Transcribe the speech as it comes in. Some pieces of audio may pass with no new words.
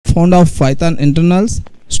fond of Python internals,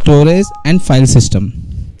 storage and file system.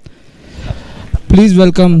 Please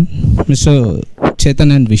welcome Mr.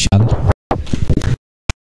 Chetan and Vishal.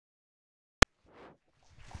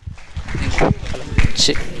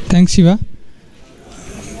 Thanks, Shiva.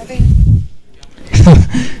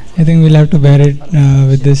 I think we'll have to bear it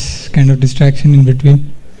with this kind of distraction in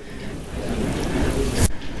between.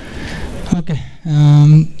 Okay,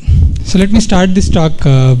 so let me start this talk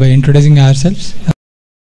by introducing ourselves.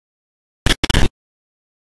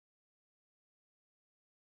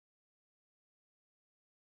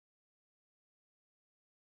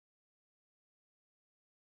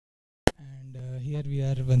 And here we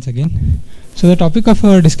are once again. So the topic of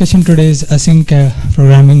our discussion today is async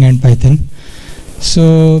programming and Python.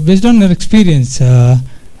 So based on our experience,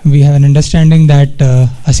 we have an understanding that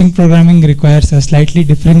async programming requires a slightly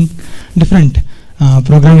different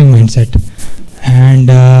programming mindset. And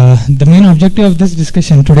the main objective of this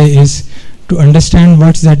discussion today is to understand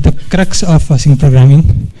what's the crux of async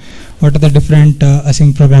programming, what are the different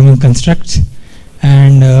async programming constructs,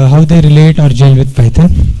 and how they relate or gel with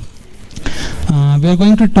Python. We are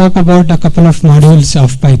going to talk about a couple of modules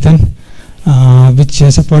of Python which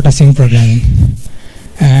support async programming.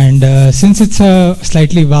 And since it's a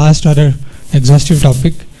slightly vast or a exhaustive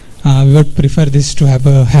topic, we would prefer this to have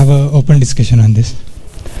a open discussion on this.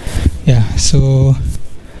 Yeah, so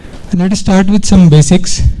let us start with some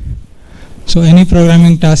basics. So any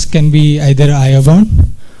programming task can be either IO bound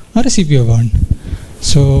or a CPU bound.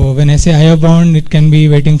 So when I say IO bound, it can be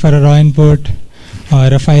waiting for a raw input,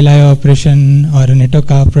 or a file IO operation, or a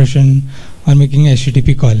network operation, or making a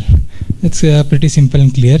HTTP call. It's pretty simple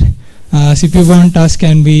and clear. CPU bound task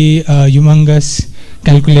can be a humongous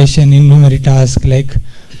calculation in memory task, like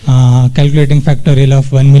calculating factorial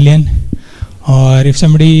of 1 million, or if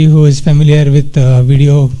somebody who is familiar with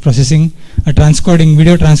video processing,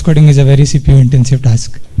 video transcoding is a very CPU intensive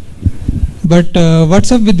task. But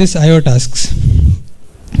what's up with this IO tasks?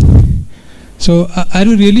 So are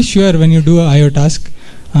you really sure when you do a IO task,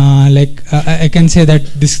 I can say that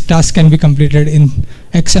this task can be completed in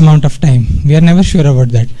X amount of time? We are never sure about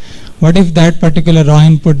that. What if that particular raw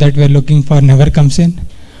input that we are looking for never comes in?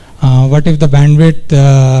 What if the bandwidth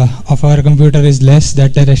of our computer is less,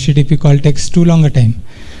 that the HTTP call takes too long a time?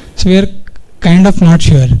 So we are kind of not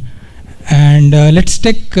sure. And let's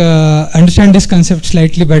understand this concept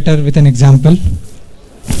slightly better with an example.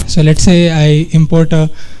 So let's say I import a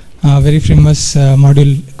very famous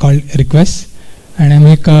module called request, and I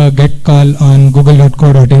make a get call on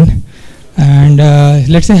google.co.in, and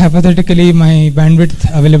let's say hypothetically my bandwidth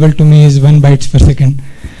available to me is 1 bytes per second.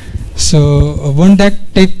 So won't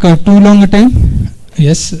that take too long a time?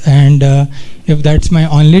 Yes, and if that's my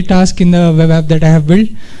only task in the web app that I have built,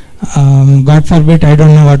 God forbid, I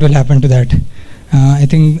don't know what will happen to that. I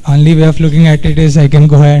think only way of looking at it is I can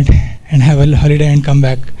go ahead and have a holiday and come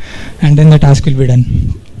back, and then the task will be done.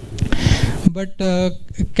 But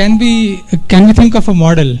can we think of a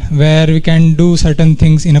model where we can do certain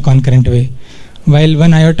things in a concurrent way? While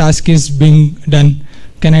one IO task is being done,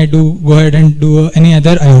 can I go ahead and do any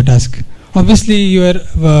other IO task? Obviously, your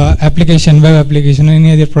application, web application, or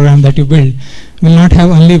any other program that you build will not have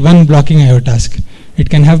only one blocking IO task. It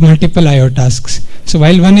can have multiple IO tasks. So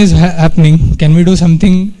while one is happening, can we do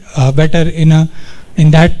something better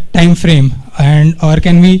in that time frame, or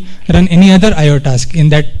can we run any other IO task in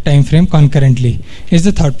that time frame concurrently, is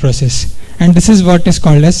the thought process. And this is what is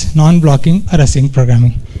called as non-blocking or async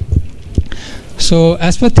programming. So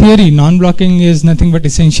as per theory, non-blocking is nothing but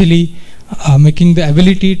essentially making the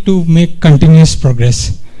ability to make continuous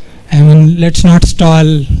progress. I mean, let's not stall,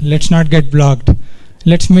 let's not get blocked,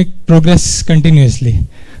 let's make progress continuously.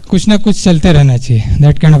 Kuch na kuch chalte rehna chahiye,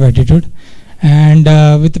 that kind of attitude. And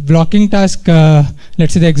with blocking task,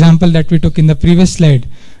 let's say the example that we took in the previous slide,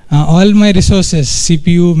 all my resources,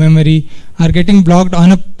 CPU, memory, are getting blocked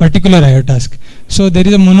on a particular IO task. So there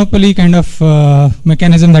is a monopoly kind of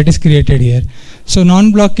mechanism that is created here. So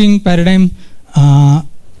non-blocking paradigm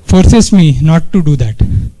forces me not to do that.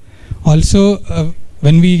 Also,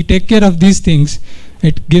 when we take care of these things,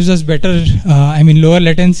 it gives us better, lower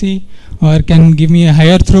latency, or can give me a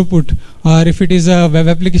higher throughput, or if it is a web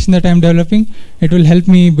application that I am developing, it will help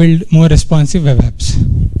me build more responsive web apps.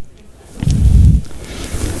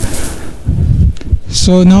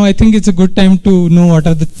 So now I think it's a good time to know what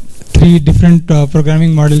are the three different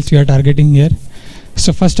programming models we are targeting here.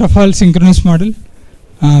 So first of all, synchronous model,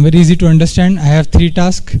 very easy to understand. I have three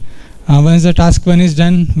tasks. Once the task 1 is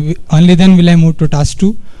done, only then will I move to task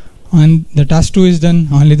 2. And the task 2 is done,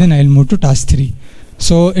 only then I will move to task 3.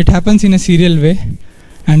 So it happens in a serial way,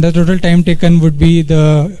 and the total time taken would be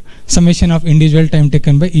the summation of individual time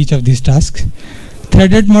taken by each of these tasks.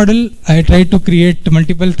 Threaded model, I try to create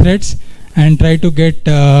multiple threads and try to get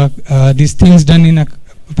these things done in a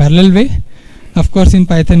parallel way. Of course, in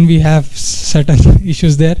Python we have certain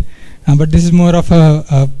issues there, but this is more of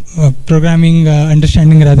a programming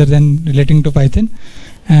understanding rather than relating to Python.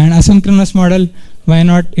 And asynchronous model, why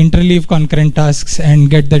not interleave concurrent tasks and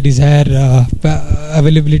get the desired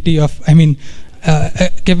availability of,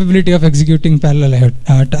 capability of executing parallel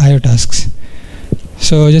IO tasks.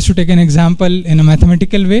 So just to take an example, in a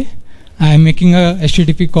mathematical way, I am making a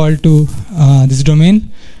HTTP call to this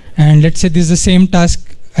domain, and let's say this is the same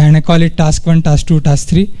task, and I call it task 1, task 2, task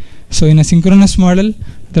 3. So in a synchronous model,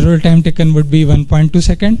 the total time taken would be 1.2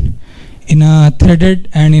 seconds. In a threaded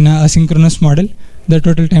and in a asynchronous model, the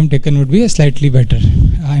total time taken would be slightly better,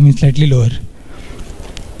 slightly lower.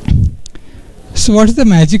 So what's the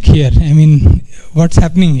magic here? What's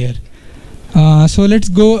happening here? So let's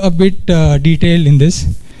go a bit detailed in this.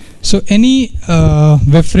 So any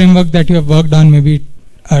web framework that you have worked on, maybe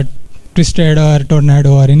Twisted or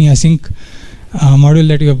Tornado or any async module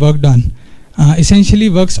that you have worked on, essentially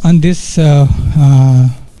works on this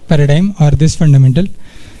paradigm or this fundamental.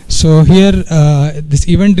 So here this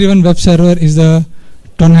event-driven web server is the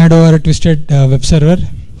Tornado or a Twisted web server,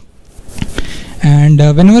 and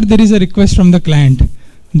whenever there is a request from the client,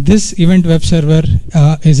 this event web server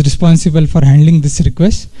is responsible for handling this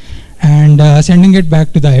request and sending it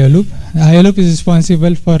back to the IO loop. The IO loop is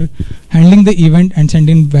responsible for handling the event and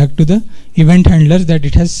sending back to the event handlers that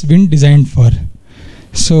it has been designed for.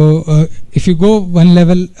 So if you go one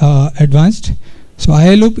level advanced, so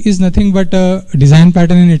IO loop is nothing but a design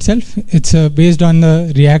pattern in itself. It's based on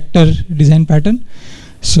the reactor design pattern.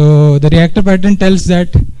 So the reactor pattern tells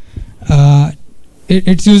that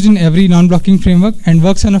it's used in every non-blocking framework and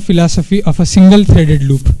works on a philosophy of a single threaded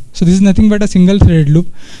loop. So this is nothing but a single threaded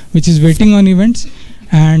loop which is waiting on events,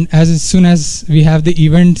 and as soon as we have the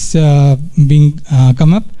events being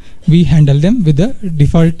come up, we handle them with the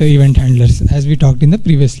default event handlers as we talked in the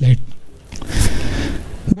previous slide.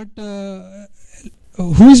 But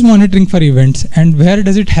who is monitoring for events and where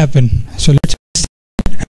does it happen? So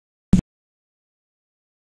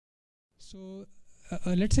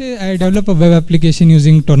let's say I develop a web application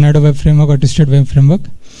using Tornado web framework or Twisted web framework,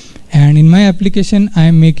 and in my application I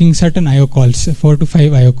am making certain IO calls, 4 to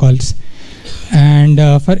 5 IO calls, and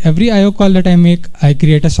for every IO call that I make, I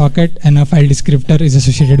create a socket and a file descriptor is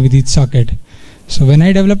associated with each socket. So when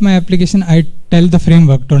I develop my application, I tell the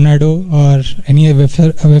framework, Tornado or any web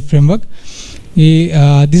framework,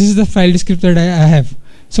 this is the file descriptor that I have,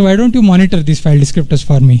 so why don't you monitor these file descriptors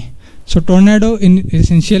for me? So Tornado in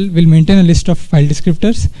essential will maintain a list of file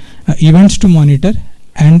descriptors, events to monitor,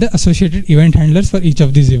 and the associated event handlers for each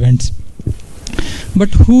of these events. But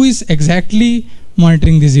who is exactly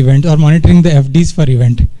monitoring these events or monitoring the FDs for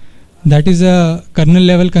event? That is a kernel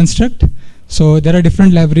level construct. So there are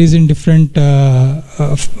different libraries in different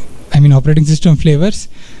operating system flavors.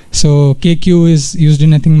 So KQ is used in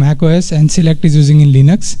Mac OS and Select is using in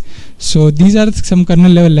Linux. So these are some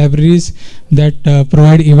kernel level libraries that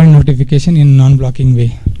provide event notification in a non-blocking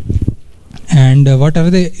way. And what are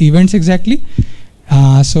the events exactly?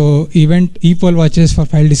 So event equal watches for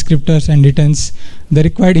file descriptors and returns the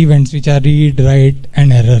required events, which are read, write,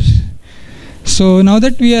 and error. So now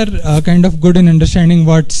that we are kind of good in understanding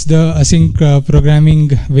what's the async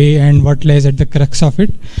programming way and what lies at the crux of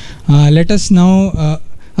it, let us now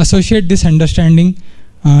associate this understanding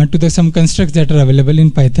to some constructs that are available in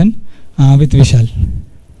Python with Vishal.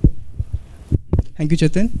 Thank you,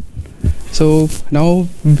 Chetan. So now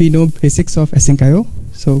we know basics of async IO.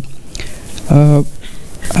 So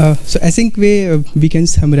async way we can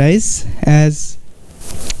summarize as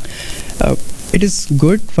it is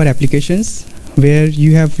good for applications where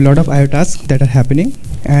you have a lot of IO tasks that are happening,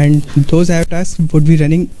 and those IO tasks would be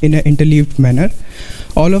running in an interleaved manner.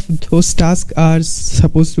 All of those tasks are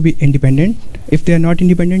supposed to be independent. If they are not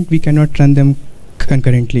independent, we cannot run them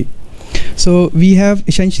concurrently. So we have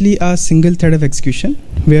essentially a single thread of execution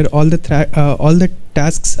where all the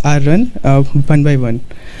tasks are run one by one,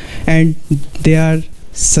 and they are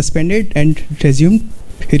suspended and resumed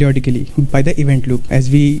periodically by the event loop, as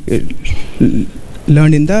we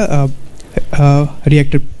learned in the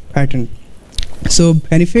reactor pattern. So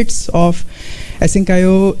benefits of async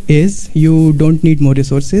IO is you don't need more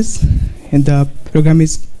resources, and the program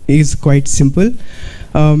is quite simple.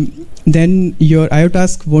 Then your IO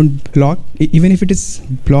task won't block. Even if it is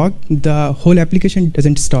blocked, the whole application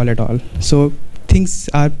doesn't stall at all. So things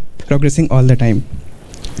are progressing all the time.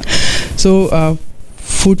 So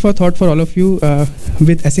food for thought for all of you.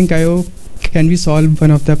 With async IO, can we solve one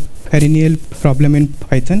of the perennial problem in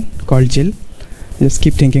Python called Jill. Just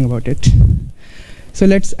keep thinking about it. So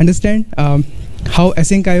let's understand how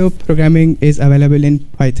async IO programming is available in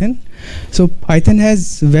Python. So Python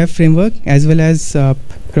has web framework as well as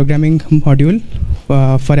programming module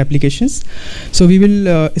for applications. So we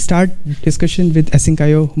will start discussion with async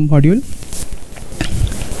IO module.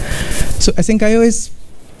 So async IO is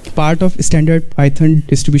part of standard Python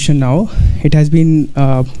distribution now. It has been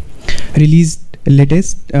released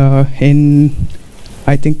latest in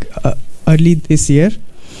I think early this year,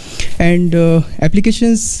 and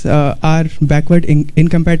applications are backward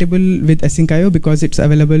incompatible with async IO because it's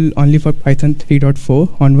available only for Python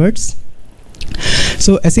 3.4 onwards.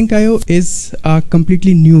 So async IO is a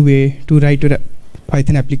completely new way to write your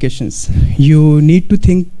Python applications. You need to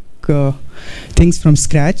think things from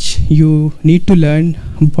scratch. You need to learn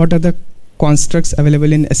what are the constructs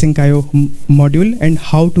available in async IO module and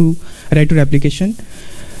how to write your application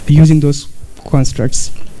using those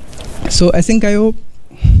constructs. So async IO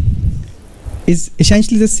is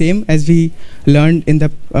essentially the same as we learned in the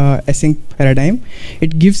async paradigm.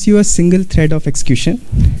 It gives you a single thread of execution.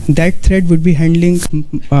 That thread would be handling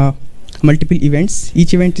multiple events.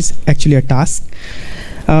 Each event is actually a task.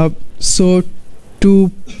 So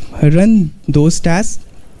to run those tasks,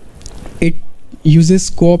 it uses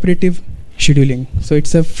cooperative scheduling. So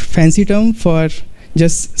it's a fancy term for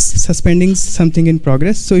just suspending something in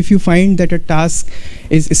progress. So if you find that a task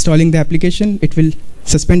is stalling the application, it will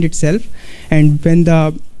suspend itself, and when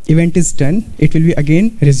the event is done, it will be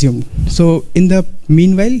again resumed. So in the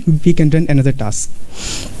meanwhile, we can run another task.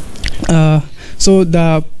 So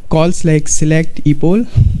the calls like select, epoll,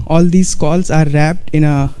 all these calls are wrapped in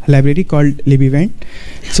a library called libevent.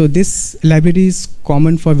 So this library is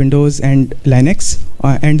common for Windows and Linux,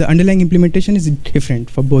 and the underlying implementation is different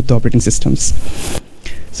for both the operating systems.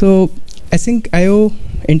 So async IO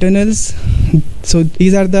internals, so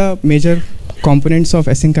these are the major components of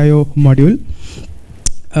async IO module.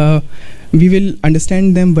 We will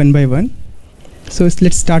understand them one by one. So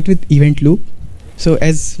let's start with event loop. So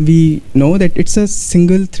as we know that it's a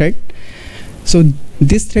single thread, so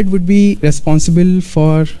this thread would be responsible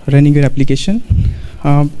for running your application.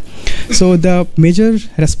 So the major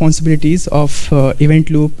responsibilities of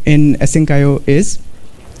event loop in async IO is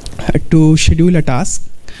to schedule a task.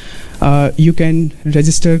 You can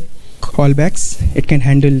register callbacks, it can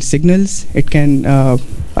handle signals, it can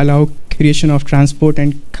allow creation of transport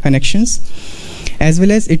and connections, as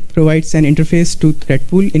well as it provides an interface to thread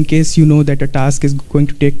pool in case you know that a task is going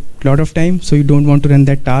to take a lot of time, so you don't want to run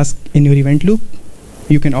that task in your event loop.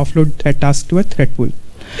 You can offload that task to a thread pool.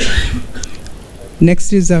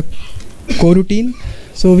 Next is a coroutine.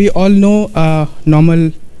 So we all know a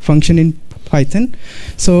normal function in Python.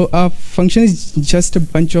 So a function is just a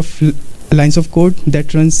bunch of lines of code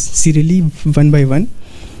that runs serially one by one.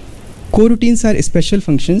 Coroutines are special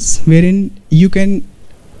functions wherein you can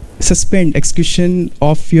suspend execution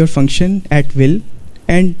of your function at will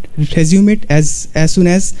and resume it as soon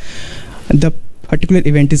as the particular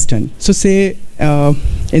event is done. So say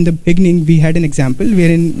in the beginning we had an example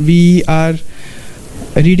wherein we are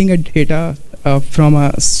reading a data from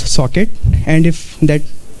a socket, and if that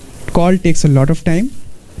call takes a lot of time,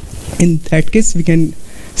 in that case we can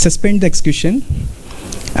suspend the execution,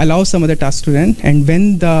 allow some other task to run, and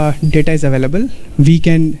when the data is available we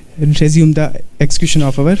can resume the execution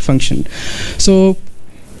of our function. So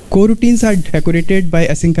coroutines are decorated by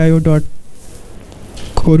async IO.coroutine,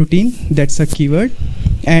 that's a keyword,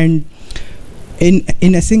 and in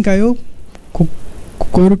async IO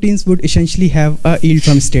coroutines would essentially have a yield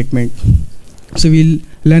from statement. So we'll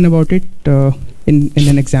learn about it in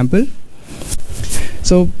an example.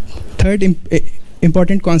 So third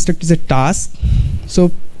important construct is a task.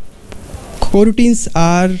 So coroutines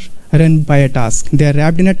are run by a task. They are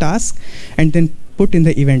wrapped in a task and then put in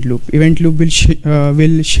the event loop. Event loop will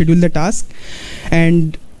schedule the task,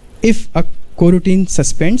 and if a coroutine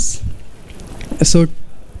suspends, so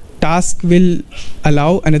task will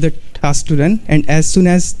allow another task to run, and as soon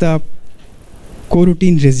as the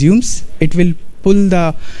coroutine resumes, it will pull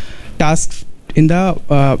the task in the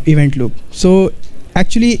event loop. So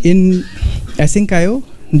actually in async IO,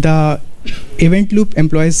 the event loop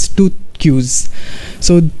employs two queues.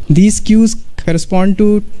 So these queues correspond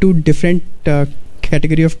to two different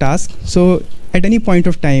category of tasks. So at any point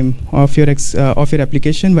of time of your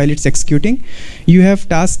application while it's executing, you have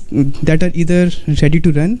tasks that are either ready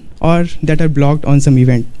to run or that are blocked on some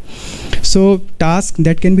event. So tasks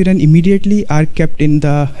that can be run immediately are kept in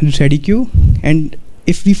the ready queue, and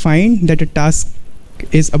if we find that a task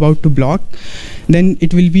is about to block, then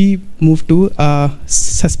it will be moved to a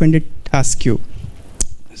suspended task queue.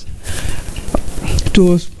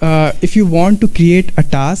 if you want to create a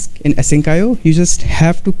task in Async.io, you just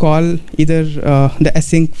have to call either the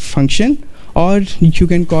async function, or you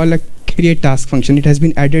can call a create task function. It has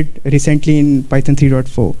been added recently in Python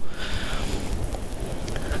 3.4.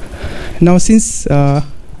 Now, since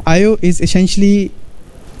IO is essentially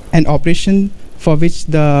an operation for which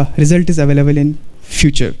the result is available in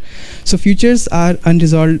future. So futures are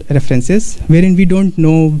unresolved references wherein we don't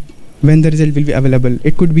know when the result will be available.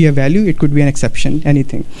 It could be a value, it could be an exception,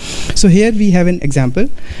 anything. So here we have an example.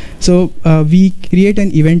 So we create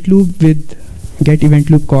an event loop with get event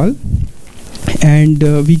loop call, and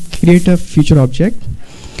we create a future object.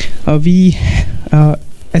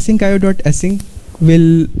 Async.io.async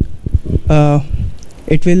will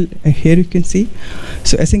it will here you can see.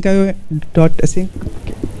 So Async.io.async.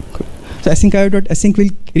 So Async.io.async will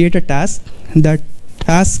create a task. That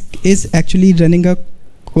task is actually running a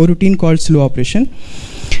coroutine called slow operation,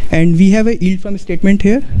 and we have a yield from statement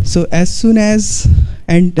here. So as soon as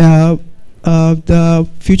the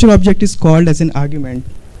future object is called as an argument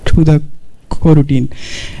to the coroutine,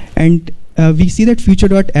 and we see that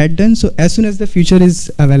future.add done. So as soon as the future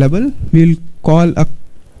is available, we'll call a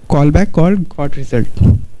callback called got result.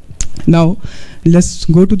 Now let's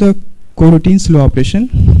go to the coroutine slow operation.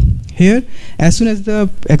 Here, as soon as the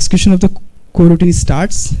execution of the coroutine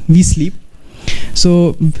starts, we sleep.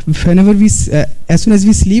 So whenever we as soon as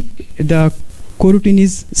we sleep, the coroutine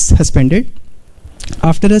is suspended.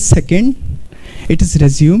 After a second, it is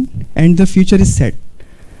resumed and the future is set.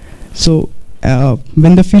 So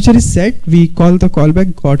when the future is set, we call the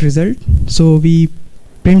callback got result. So we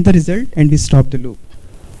print the result and we stop the loop.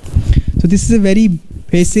 So this is a very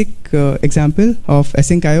basic example of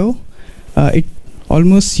Async.io. It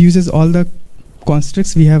almost uses all the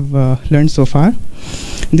constructs we have learned so far.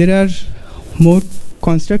 There are more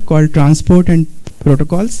constructs called transport and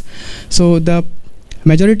protocols. So the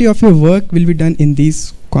majority of your work will be done in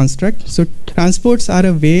these constructs. So transports are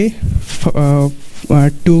a way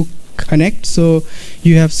to connect. So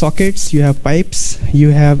you have sockets, you have pipes, you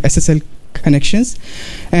have SSL connections,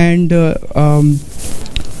 and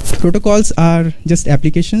protocols are just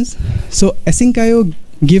applications. So Async.io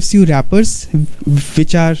gives you wrappers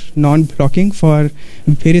which are non-blocking for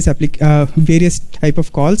various type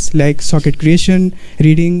of calls, like socket creation,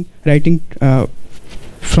 reading, writing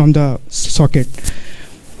from the socket.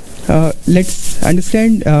 Let's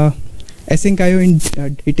understand Async.io in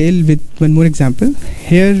detail with one more example.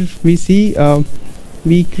 Here we see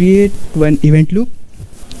we create one event loop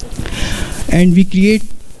and we create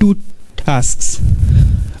two tasks.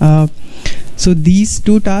 So these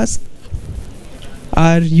two tasks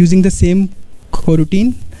are using the same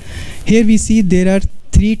coroutine. Here we see there are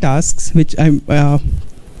three tasks which I'm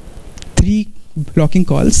three blocking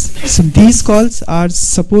calls. So these calls are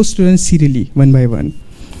supposed to run serially one by one,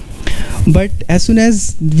 but as soon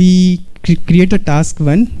as we create a task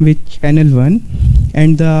 1 with channel 1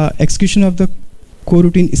 and the execution of the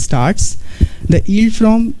coroutine starts, the yield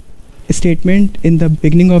from statement in the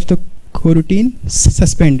beginning of the coroutine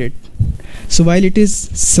suspended. So while it is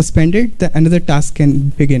suspended, the another task can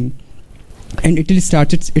begin and it will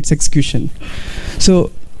start its execution.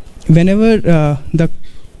 So whenever the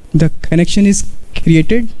connection is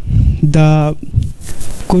created, the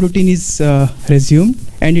coroutine is resumed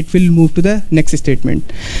and it will move to the next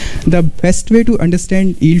statement. The best way to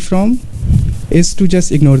understand yield from is to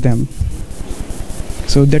just ignore them.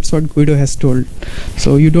 So that's what Guido has told.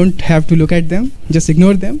 So you don't have to look at them, just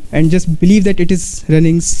ignore them and just believe that it is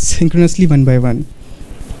running synchronously one by one.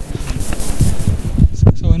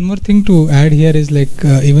 So one more thing to add here is, like,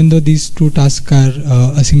 even though these two tasks are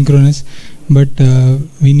asynchronous, but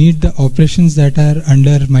we need the operations that are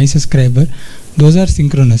under my subscriber. Those are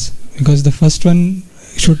synchronous, because the first one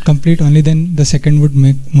should complete only, then the second would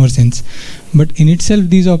make more sense. But in itself,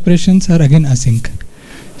 these operations are again async.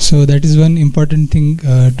 So that is one important thing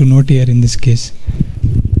to note here in this case.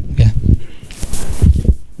 Yeah.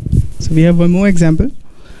 So we have one more example.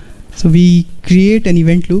 So we create an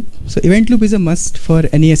event loop. So event loop is a must for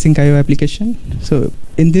any Async.io application. So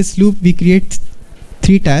in this loop, we create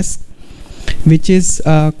three tasks, which is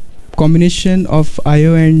a combination of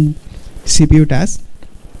IO and CPU tasks.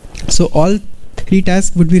 So all three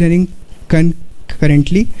tasks would be running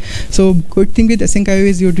concurrently. So good thing with Async.io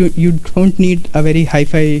is you don't need a very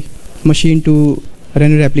hi-fi machine to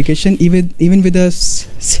run your application. Even with a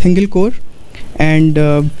single core and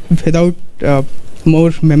without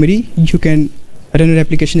more memory, you can run your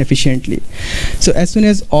application efficiently. So as soon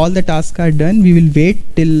as all the tasks are done, we will wait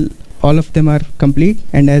till all of them are complete,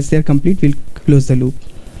 and as they are complete, we'll close the loop.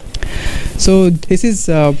 So this is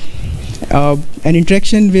an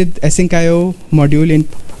interaction with Async IO module in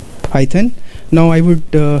Python. Now I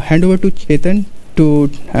would hand over to Chetan to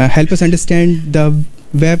help us understand the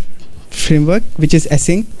web framework, which is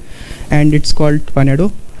Async, and it's called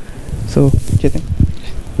Tornado. So Chetan.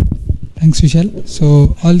 Thanks, Vishal.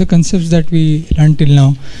 So all the concepts that we learned till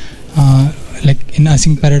now, like in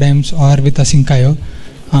async paradigms or with Async IO,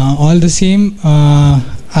 all the same are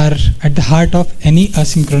at the heart of any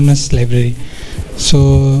asynchronous library.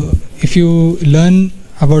 So if you learn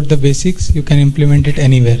about the basics, you can implement it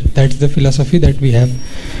anywhere. That's the philosophy that we have.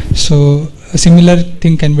 So a similar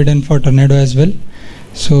thing can be done for Tornado as well.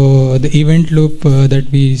 So the event loop that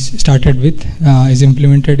we started with is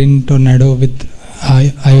implemented in Tornado with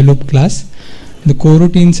IO loop class. The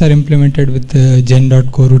coroutines are implemented with the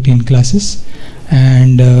gen.coroutine classes,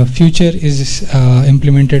 and future is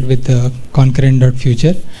implemented with the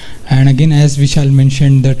concurrent.future. And again, as Vishal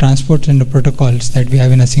mentioned, the transports and the protocols that we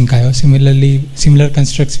have in Async IO, similarly similar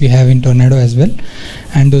constructs we have in Tornado as well,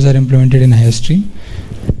 and those are implemented in IOStream.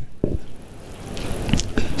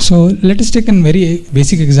 So let us take a very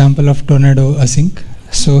basic example of Tornado Async.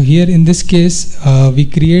 So here in this case, we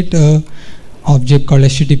create a object called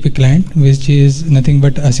HTTP client, which is nothing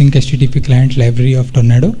but async HTTP client library of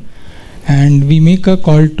Tornado, and we make a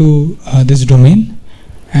call to this domain,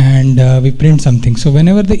 and we print something. So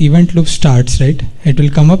whenever the event loop starts, right, it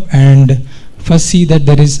will come up and first see that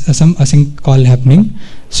there is some async call happening.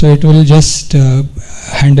 So it will just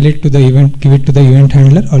handle it to the event, give it to the event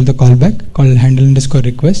handler or the callback called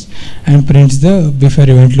handle_request, and prints the before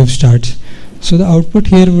event loop starts. So the output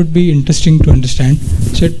here would be interesting to understand.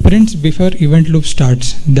 So it prints before event loop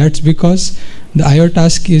starts. That's because the IO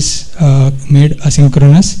task is made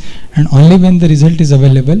asynchronous, and only when the result is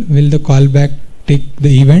available will the callback take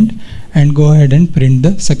the event and go ahead and print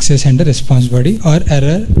the success and the response body or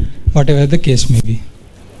error, whatever the case may be.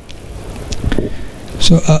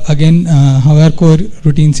 So again, how are core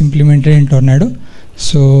routines implemented in Tornado?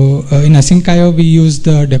 So in Async IO we use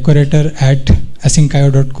the decorator at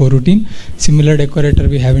asyncio.coroutine. Similar decorator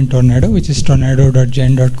we have in Tornado, which is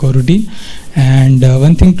tornado.gen.coroutine. And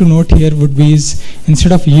one thing to note here would be is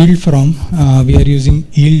instead of yield from, we are using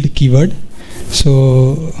yield keyword.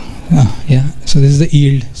 So so this is the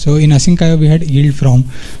yield. So in Async IO we had yield from,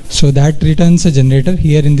 so that returns a generator.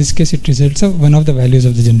 Here in this case it results of one of the values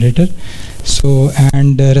of the generator. So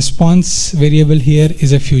and the response variable here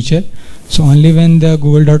is a future. So only when the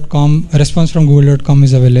google.com response from google.com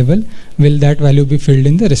is available will that value be filled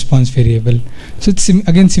in the response variable. So it's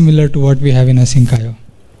again similar to what we have in Async IO.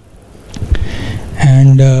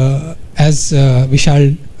 And as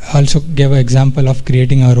Vishal also gave an example of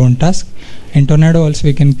creating our own task, in Tornado also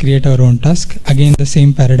we can create our own task. Again the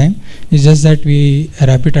same paradigm, it's just that we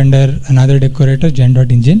wrap it under another decorator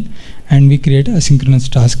gen.engine, and we create a synchronous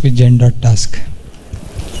task with gen.task.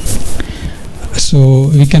 So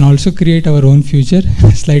we can also create our own future.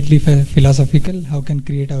 Slightly philosophical, how can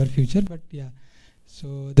create our future, but yeah.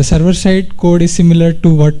 So the server side code is similar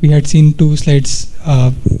to what we had seen 2 slides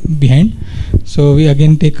behind. So we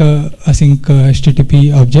again take a async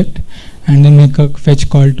HTTP object and then make a fetch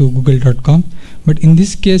call to google.com. But in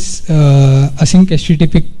this case, async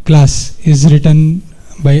HTTP class is written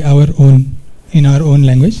by our own, in our own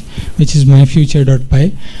language, which is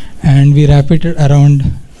myfuture.py, and we wrap it around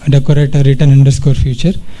decorator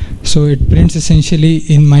return_future. So it prints essentially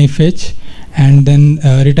in my fetch and then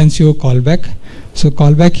returns you a callback. So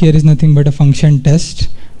callback here is nothing but a function test,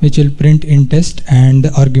 which will print in test and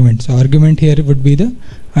the argument. So argument here would be the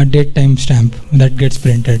date time stamp that gets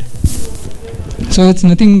printed. So it's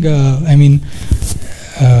nothing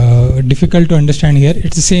difficult to understand here.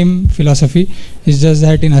 It's the same philosophy. It's just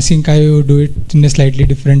that in Async IO you do it in a slightly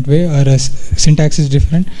different way, or a syntax is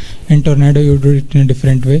different. In Tornado you do it in a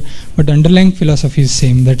different way, but the underlying philosophy is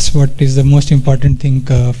same. That's what is the most important thing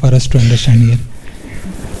for us to understand here.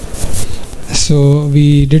 So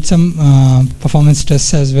we did some performance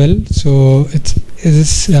tests as well. So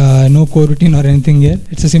it's no coroutine or anything here.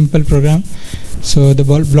 It's a simple program. So the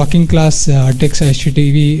blocking class takes a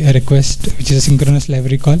HTTP request, which is a synchronous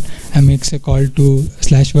library call, and makes a call to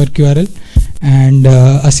 /work URL, and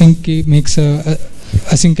async makes a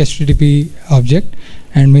async HTTP object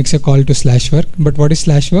and makes a call to /work. But what is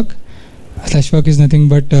 /work? /work is nothing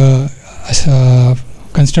but a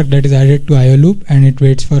construct that is added to IO loop, and it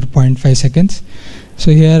waits for 0.5 seconds.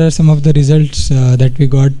 So here are some of the results that we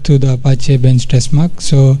got through the Apache bench test mark.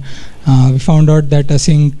 So we found out that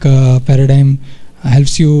async paradigm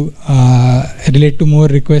helps you relate to more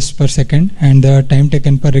requests per second, and the time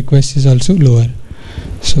taken per request is also lower.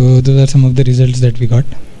 So those are some of the results that we got.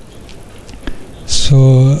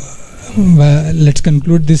 So let's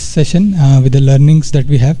conclude this session with the learnings that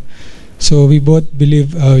we have. So we both believe,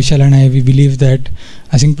 Vishal and I, we believe that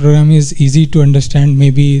async programming is easy to understand.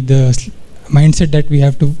 Maybe the mindset that we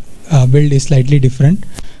have to build is slightly different.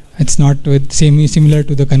 It's not similar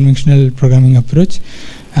to the conventional programming approach.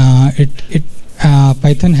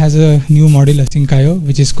 Python has a new module, Async.io,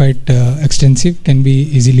 which is quite extensive, can be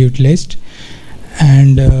easily utilized.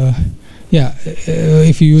 And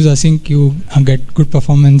if you use async, you get good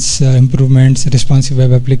performance improvements. Responsive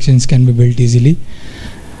web applications can be built easily.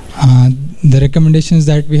 The recommendations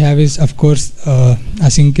that we have is, of course,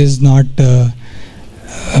 async is not a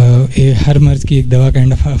har marz ki ek dawa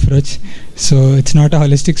kind of approach. So it's not a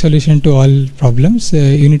holistic solution to all problems.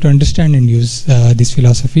 You need to understand and use these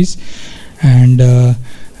philosophies. And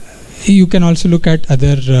you can also look at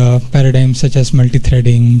other paradigms such as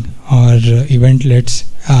multi-threading or eventlets,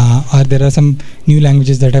 or there are some new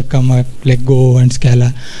languages that have come up like Go and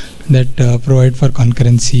Scala that provide for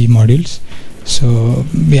concurrency modules. So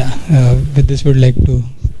with this we would like to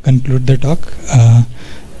conclude the talk.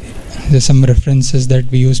 There's some references that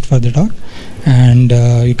we used for the talk, and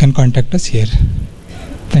you can contact us here.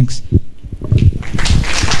 Thanks.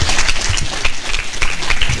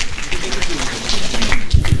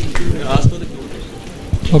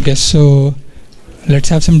 Okay, so let's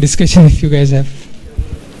have some discussion if you guys have.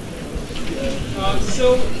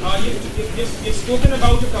 You've spoken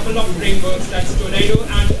about a couple of frameworks, that's Tornado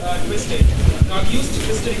and Twisted. Now I've used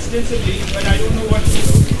Twisted extensively, but I don't know what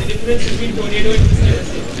the difference between Tornado and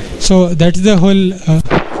Twisted. So that's the whole,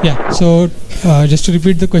 just to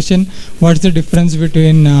repeat the question, what's the difference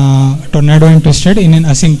between Tornado and Twisted in an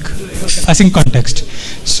async context?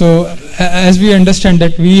 So as we understand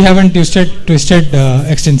that we haven't used Twisted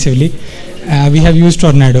extensively. We have used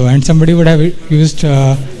Tornado, and somebody would have used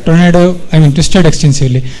Twisted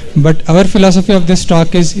extensively. But our philosophy of this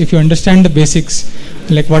talk is, if you understand the basics,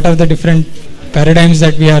 like what are the different paradigms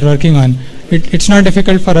that we are working on, it's not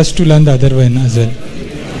difficult for us to learn the other one as well.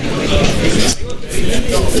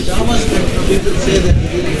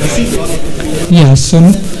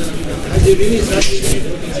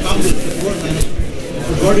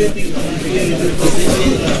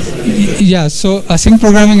 Yeah, so async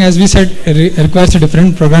programming, as we said, requires a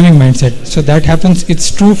different programming mindset. So that happens.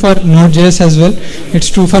 It's true for Node.js as well. It's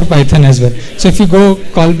true for Python as well. So if you go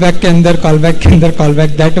callback,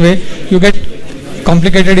 callback, that way you get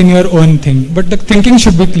complicated in your own thing. But the thinking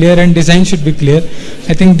should be clear and design should be clear.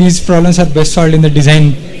 I think these problems are best solved in the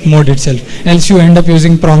design mode itself. Else you end up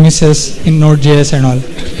using promises in Node.js and all.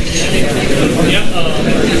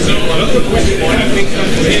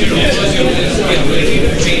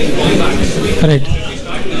 Right.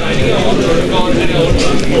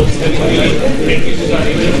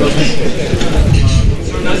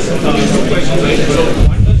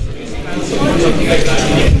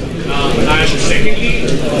 And secondly,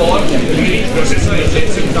 for really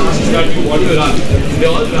processor-intensive tasks that you want to run, they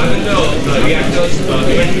all run in the reactors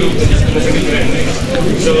event loop in the second thread.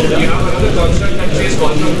 So you have another construct that says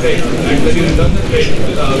call from thread, and when you return the thread,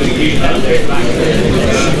 when you read that thread back,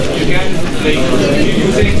 you can, you're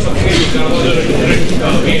using something like Java or a different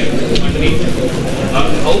VM underneath. How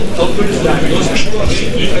good is that? Those people are very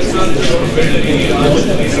key concerns to sort of build a really large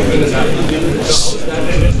asynchronous app. So how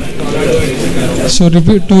is that? So to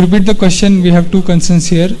repeat the question, we have two concerns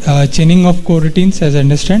here. Chaining of coroutines, as I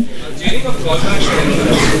understand. Chaining of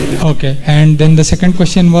callbacks. Okay, and then the second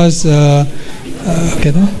question was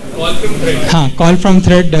call from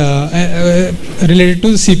thread related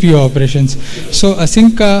to CPU operations. So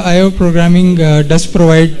Async.io programming does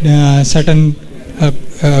provide certain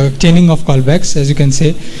chaining of callbacks, as you can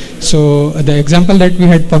say. So the example that we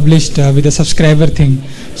had published with the subscriber thing.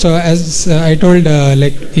 So as I told,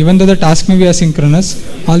 even though the task may be asynchronous,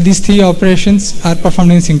 all these three operations are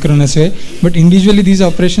performed in synchronous way, but individually these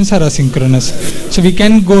operations are asynchronous. So we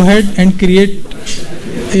can go ahead and create,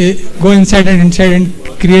 go inside and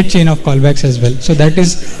create chain of callbacks as well. So that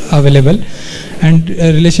is available. And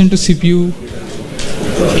relation to CPU,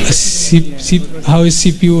 how is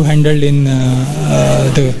CPU handled in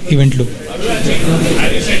the event loop?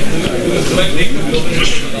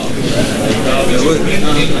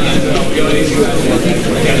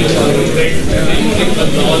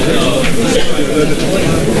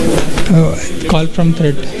 Call from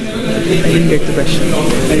thread. I didn't get the question.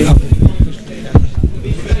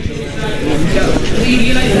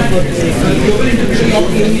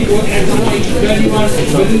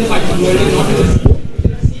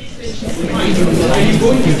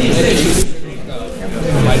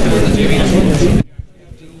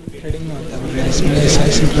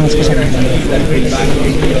 that feedback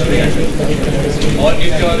into your reactor. Or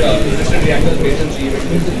if your resistant reactor is based on C event,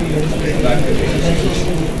 feedback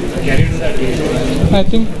can you do that? I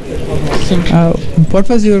think What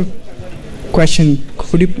was your question?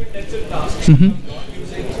 Could you? Mm-hmm.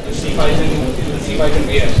 C5 and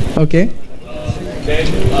VS. Okay. Then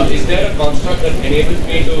is there a construct that enables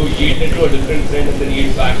me to yield into a different thread and then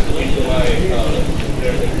yield back into my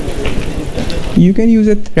thread? You can use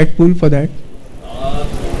a thread pool for that.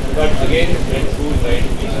 But again, thread pool, right?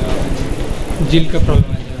 Jill का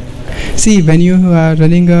problem है. See, when you are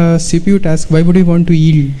running a CPU task, why would you want to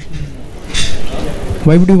yield?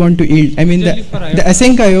 Why would you want to yield? I mean, the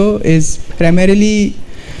async IO is primarily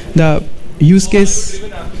the use case.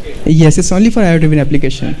 Yes, it's only for IO-driven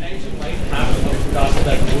application. Sometimes you might have a task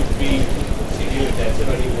that would be CPU intensive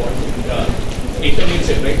and you want to intermix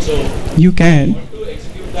it, right? So You can. you want to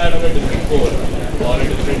execute that on a different core or a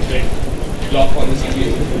different thread block on the CPU.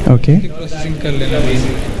 Okay. Processing कर लेना.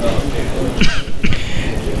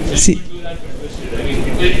 See, Do that with Twisted. I mean,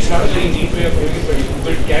 it's not a very neat way of doing it,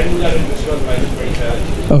 but you can do that in Twisted on Python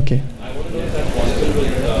 27. okay. I want to know if that's possible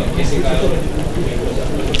with Async IO.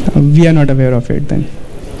 We are not aware of it then.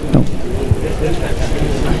 No.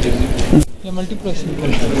 या multi-processing कर.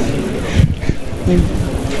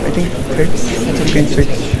 I think threads you can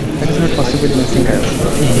switch. That is not possible in async IO.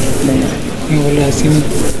 मैं बोल रहा async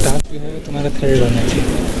task जो है वो तुम्हारा thread होना चाहिए.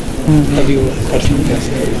 तभी वो कर सकते हैं.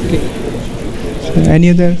 ठीक. Any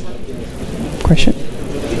other question?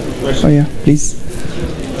 Oh yeah, please.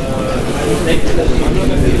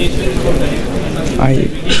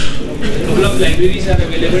 Couple of libraries are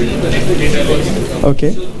available to connect to database.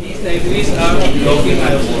 Okay. So these libraries are blocking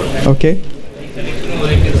IO port. Okay. Connecting to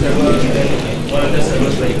Oracle server or other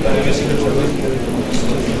servers like SQL server.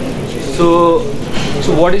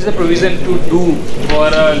 So what is the provision to do for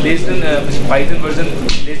less than Python version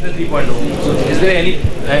less than 3.0? So is there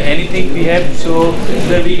anything we have so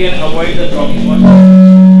that we can avoid the problem?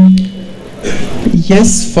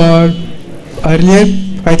 Yes, for earlier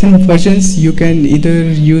Python versions, you can either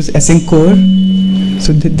use async core.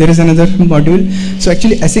 So there is another module. So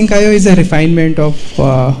actually, async IO is a refinement of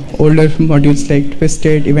older modules like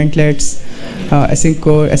Twisted, Eventlets, async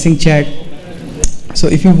core, async chat. So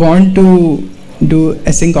if you want to do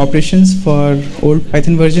async operations for old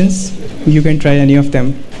Python versions, you can try any of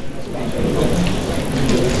them.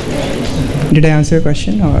 Did I answer your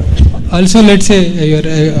question or? Also, let's say your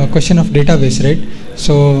question of database, right?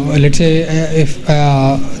 So let's say if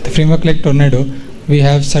the framework like Tornado, we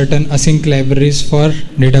have certain async libraries for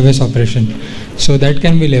database operation. So that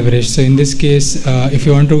can be leveraged. So in this case, if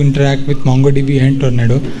you want to interact with MongoDB and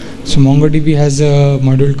Tornado, so MongoDB has a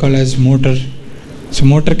module called as Motor. So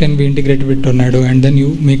Motor can be integrated with Tornado and then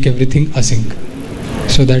you make everything async.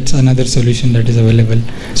 So that's another solution that is available.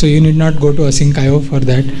 So you need not go to Async IO for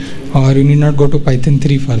that, or you need not go to Python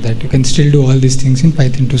 3 for that. You can still do all these things in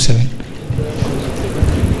Python 2.7.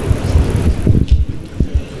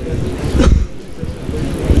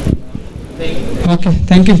 Okay,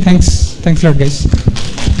 thank you. Thanks a lot, guys.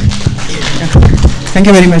 Thank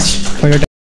you very much for your time.